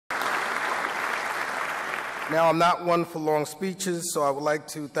Now, I'm not one for long speeches, so I would like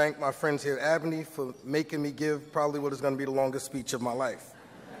to thank my friends here at ABNY for making me give probably what is going to be the longest speech of my life.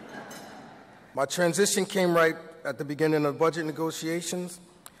 My transition came right at the beginning of budget negotiations,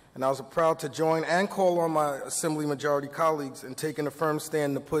 and I was proud to join and call on my Assembly majority colleagues in taking a firm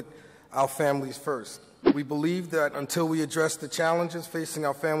stand to put our families first. We believe that until we address the challenges facing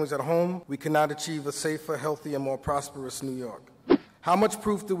our families at home, we cannot achieve a safer, healthy, and more prosperous New York. How much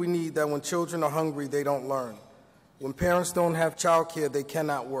proof do we need that when children are hungry, they don't learn? When parents don't have child care, they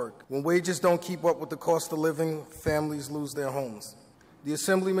cannot work. When wages don't keep up with the cost of living, families lose their homes. The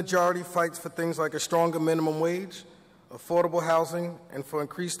Assembly majority fights for things like a stronger minimum wage, affordable housing, and for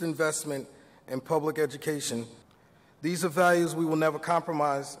increased investment in public education. These are values we will never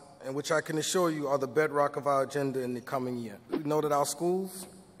compromise, and which I can assure you are the bedrock of our agenda in the coming year. We know that our schools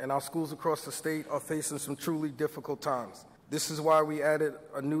and our schools across the state are facing some truly difficult times. This is why we added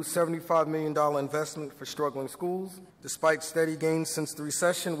a new $75 million investment for struggling schools. Despite steady gains since the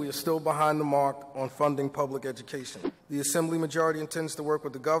recession, we are still behind the mark on funding public education. The Assembly majority intends to work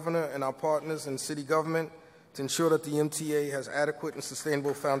with the governor and our partners in city government to ensure that the MTA has adequate and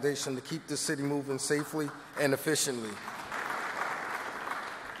sustainable foundation to keep this city moving safely and efficiently.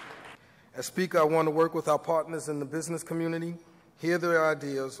 As Speaker, I want to work with our partners in the business community, hear their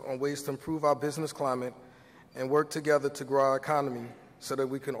ideas on ways to improve our business climate, and work together to grow our economy so that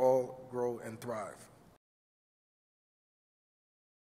we can all grow and thrive.